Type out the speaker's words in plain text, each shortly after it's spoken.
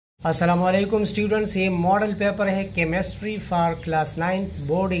अस्सलामुअलैकुम स्टूडेंट्स, ये model paper है chemistry for class 9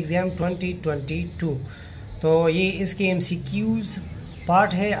 board exam 2022। तो ये इसके MCQs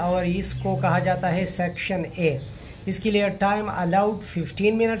पार्ट है और इसको कहा जाता है सेक्शन ए। इसके लिए टाइम अलाउड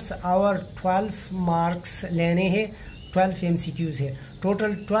 15 मिनट्स और 12 मार्क्स लेने हैं। 12 MCQs है,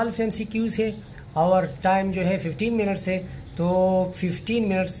 टोटल 12 MCQs है और टाइम जो है 15 मिनट्स है। तो 15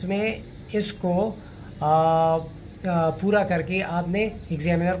 मिनट्स में इसको पूरा करके आपने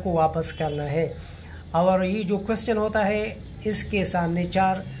एग्जामिनर को वापस करना है। और ये जो क्वेश्चन होता है इसके सामने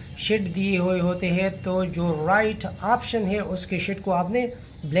 4 शीट दिए हुए होते हैं, तो जो राइट ऑप्शन है उसके शीट को आपने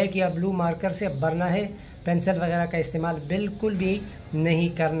ब्लैक या ब्लू मार्कर से भरना है। पेंसिल वगैरह का इस्तेमाल बिल्कुल भी नहीं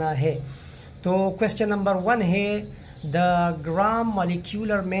करना है। तो क्वेश्चन नंबर 1 है, the gram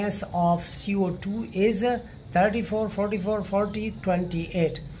molecular mass of CO2 is 34, 44, 40,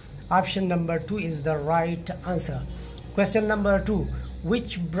 28. Option number 2 is the right answer. Question number 2.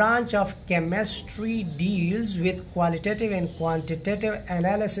 Which branch of chemistry deals with qualitative and quantitative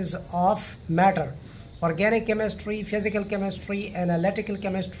analysis of matter? Organic chemistry, physical chemistry, analytical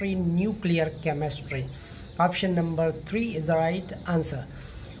chemistry, nuclear chemistry. Option number 3 is the right answer.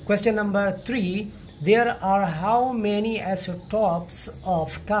 Question number 3. There are how many isotopes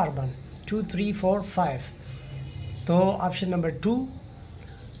of carbon? 2, 3, 4, 5. So option number 2.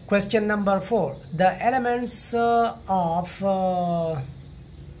 Question number 4. The elements of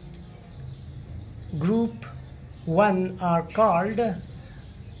group 1 are called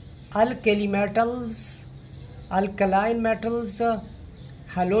alkali metals, alkaline metals,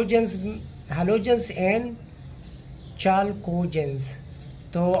 halogens and chalcogens.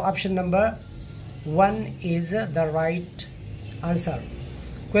 So option number 1 is the right answer.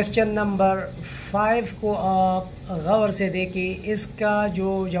 Question number 5 को आप गौर से देखिए। इसका जो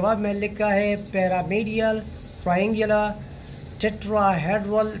जवाब में लिखा है पैरामीडियल, ट्रायंगुलर,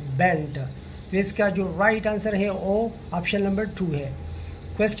 टेट्राहेड्रल बेंट, तो इसका जो राइट आंसर है वो ऑप्शन नंबर 2 है।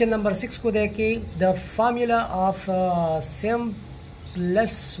 क्वेश्चन नंबर 6 को देखिए, द फार्मूला ऑफ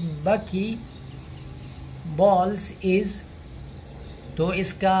सिम्प्लेक्स बकी बॉल्स इज, तो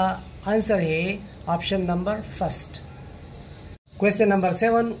इसका आंसर है option number 1. Question number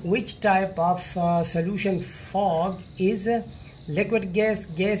 7. Which type of solution fog is liquid gas,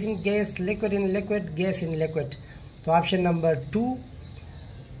 gas in gas, liquid in liquid, gas in liquid? So option number 2.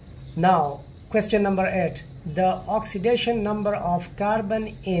 Now question number 8. The oxidation number of carbon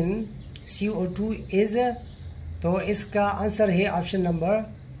in CO2 is, तो इसका answer है option number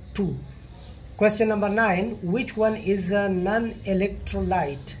 2. Question number 9. Which one is a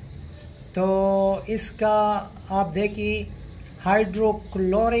non-electrolyte? तो इसका आप देखिए,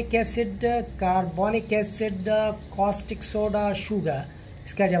 hydrochloric acid, carbonic acid, caustic soda, sugar.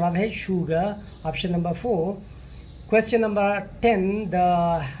 इसका जवाब है sugar, option number 4. Question number 10. The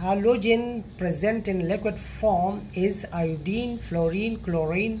halogen present in liquid form is iodine, fluorine,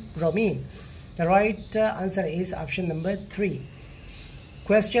 chlorine, bromine. The right answer is option number 3.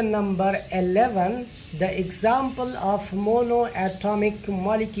 Question number 11. The example of mono atomic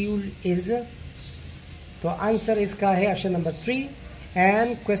molecule is, तो answer इसका है option number 3.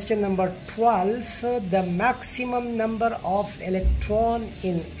 And question number 12. The maximum number of electron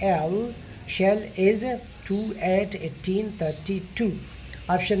in L shell is 2, 8, 18, 32.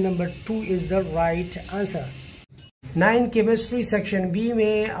 Option number 2 is the right answer. 9 chemistry section B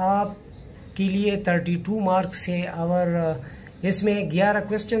में आपके लिए 32 marks है और इसमें 11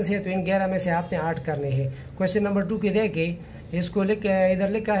 questions है, तो इन 11 में से आपने 8 करने हैं। क्वेश्चन नंबर 2 के देखे, इसको इधर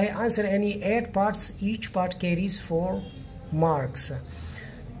लिखा है answer any 8 parts, each part carries 4 marks.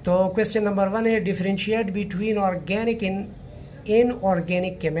 तो क्वेश्चन नंबर 1 है, differentiate between organic and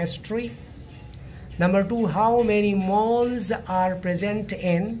inorganic chemistry. Number 2, how many moles are present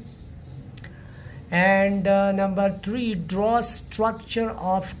in, and number 3, draw structure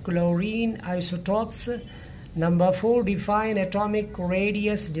of chlorine isotopes. Number 4, define atomic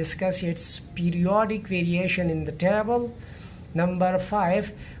radius, discuss its periodic variation in the table. Number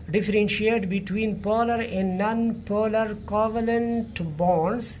 5, differentiate between polar and non-polar covalent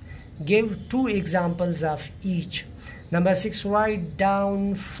bonds. Give 2 examples of each. Number 6, write down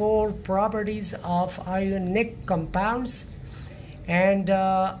 4 properties of ionic compounds. And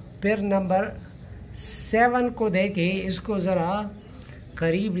फिर number 7 को देखे, इसको ज़रा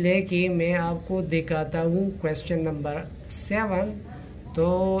करीब लेके मैं आपको दिखाता हूँ। क्वेश्चन नंबर 7, तो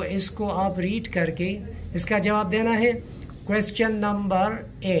इसको आप रीड करके इसका जवाब देना है। Question number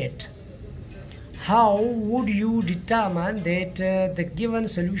 8. How would you determine that the given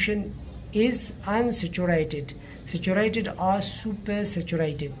solution is unsaturated, saturated और super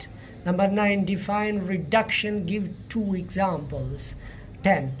saturated? Number 9, define reduction, give 2 examples.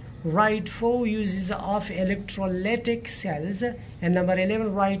 10, write 4 uses of electrolytic cells, and number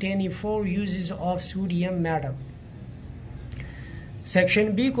 11 write any 4 uses of sodium metal. Section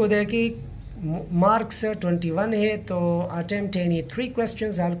B को देखिए marks 21 है, तो attempt any 3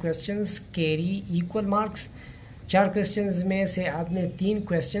 questions, हर questions carry equal marks. 4 questions में से आपने 3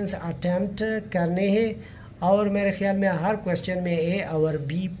 questions attempt करने हैं, और मेरे ख्याल में हर क्वेश्चन में ए और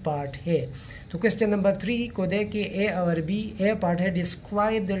बी पार्ट है। तो क्वेश्चन नंबर 3 को देखिए ए और बी। ए पार्ट है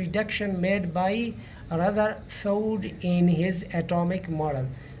describe the reduction made by Rutherford in his atomic model.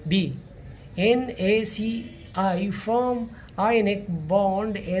 B NaCl form ionic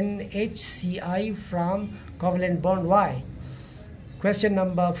bond NHCl from covalent bond Y. Question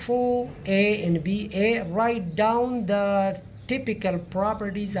number 4, A and B. A, write down the typical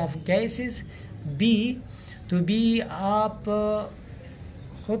properties of gases. B, तो B आप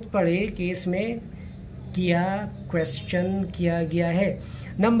खुद पढ़े कि इसमें क्या question किया गया है।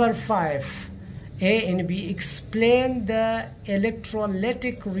 Number 5, A and B, explain the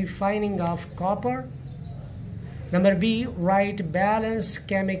electrolytic refining of copper. Number B, write balanced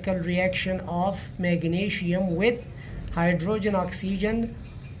chemical reaction of magnesium with hydrogen, oxygen,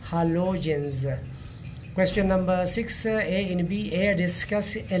 halogens. Question number 6, A and B. A,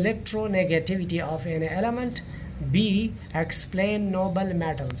 discuss electronegativity of an element. B, explain noble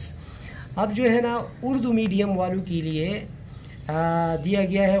metals. अब जो है ना Urdu medium वालों के लिए दिया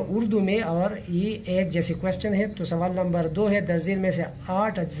गया है उर्दू में, और ये एक जैसे क्वेश्चन है। तो सवाल नंबर 2 है, दर्जन में से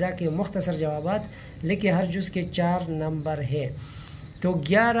 8 अज्जा के मुख्तसर जवाबात लिखे, हर जुज़ के 4 नंबर है। तो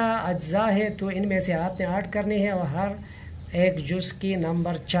 11 अज्जा है, तो इनमें से आपने 8 करने हैं, और हर एक जुज़ के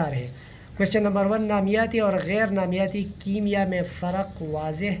नंबर 4 है। क्वेश्चन नंबर 1, नामियाती और गैर नामियाती कीमिया में फ़र्क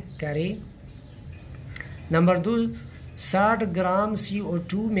वाज़ेह करें। नंबर 2, 60 ग्राम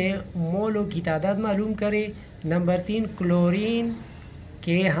CO2 में मोलों की तादाद मालूम करें। नंबर 3, क्लोरीन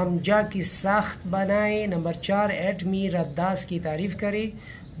के हमजा की साख्त बनाएं। नंबर 4, एटमी रद्दास की तारीफ़ करें।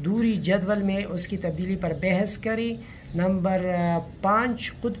 दूरी जदवल में उसकी तब्दीली पर बहस करें। नंबर 5,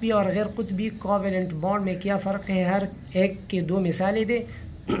 कुतबी और गैर कुतबी कोवेलेंट बॉन्ड में क्या फ़र्क है, हर एक के 2 मिसालें दें।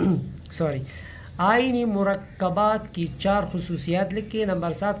 आईनी मुरक्कबात की 4 खुसूसियात लिखें।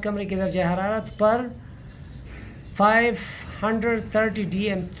 नंबर 7, कमरे के दर्जा हरारत पर 530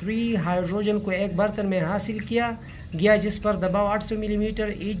 DM3 हाइड्रोजन को एक बर्तन में हासिल किया गया, जिस पर दबाव 800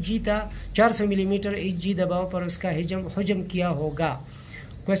 मिलीमीटर Hg था। 400 मिलीमीटर Hg दबाव पर उसका हजम किया होगा।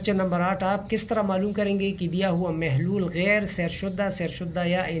 क्वेश्चन नंबर 8, आप किस तरह मालूम करेंगे कि दिया हुआ महलूल गैर सैरशुदा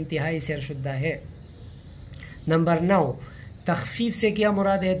या इंतहाई सैरशुदा है। नंबर 9, तखफीफ से क्या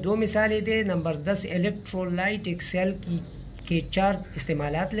मुराद है, 2 मिसालें दे। नंबर 10, इलेक्ट्रोलाइटिक सेल के 4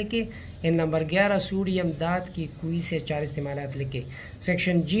 इस्तेमालात लिखे। नंबर 11, सोडियम दात की कुई से 4 इस्तेमालात लिखे।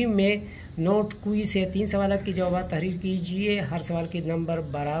 सेक्शन जी में नोट कुई से 3 सवालात के जवाब तहरीर कीजिए, हर सवाल के नंबर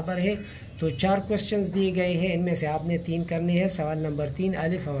बराबर है। तो 4 क्वेश्चंस दिए गए हैं, इनमें से आपने 3 करने हैं। सवाल नंबर 3,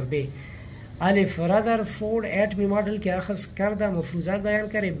 अलिफ और बे। अलिफ, रदरफोर्ड एटमी मॉडल के अखज़ करदा मफरूज़ात बयान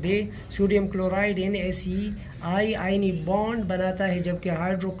करें। बे, सोडियम क्लोराइड NaCl आयनी बॉन्ड बनाता है, जबकि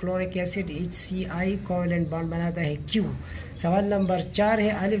hydrochloric acid HCl covalent bond बनाता है। क्यों। सवाल नंबर 4 है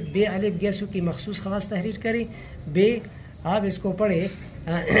अलिफ बे, अलिफ गैसों की मखसूस ख़वास तहरीर करें। बे, आप इसको पढ़े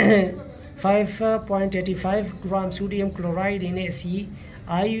 5.85 gram sodium chloride NaCl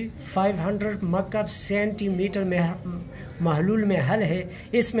 500 मकब centimetre में महलूल में हल है।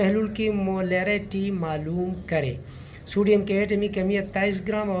 इस महलूल की मोलरिटी मालूम करें। सोडियम की एटमिक कमियत 23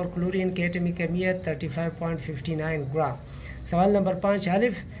 ग्राम और क्लोरीन की एटमिक कमियत 35.59 ग्राम। सवाल नंबर 5,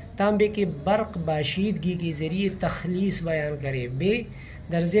 अलिफ, तांबे की बर्क बाशीदगी के ज़रिए तखलीस बयान करें। बे,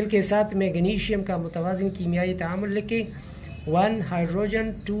 दरजेल के साथ मैग्नीशियम का मुतवाज़िन कीमियाई तामुल लिखे। 1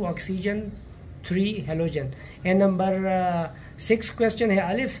 hydrogen, 2 oxygen, 3 halogen. Number 6 question है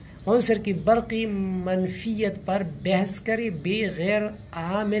अलिफ, अंसर की बर्क़ी मनफियत पर बहस करे। बे, गैर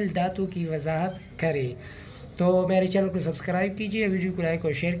आमिल धातु की वजाहत करे। तो मेरे चैनल को सब्सक्राइब कीजिए, वीडियो को लाइक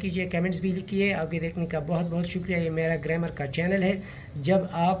और शेयर कीजिए, कमेंट्स भी लिखिए। आपके देखने का बहुत बहुत शुक्रिया। ये मेरा ग्रामर का चैनल है। जब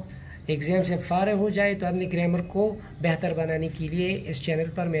आप एग्ज़ाम से फ़ारिग हो जाए तो अपने ग्रामर को बेहतर बनाने के लिए इस चैनल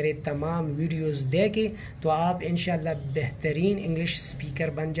पर मेरे तमाम वीडियोज़ देखें, तो आप इंशाअल्लाह बेहतरीन इंग्लिश स्पीकर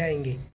बन जाएंगे।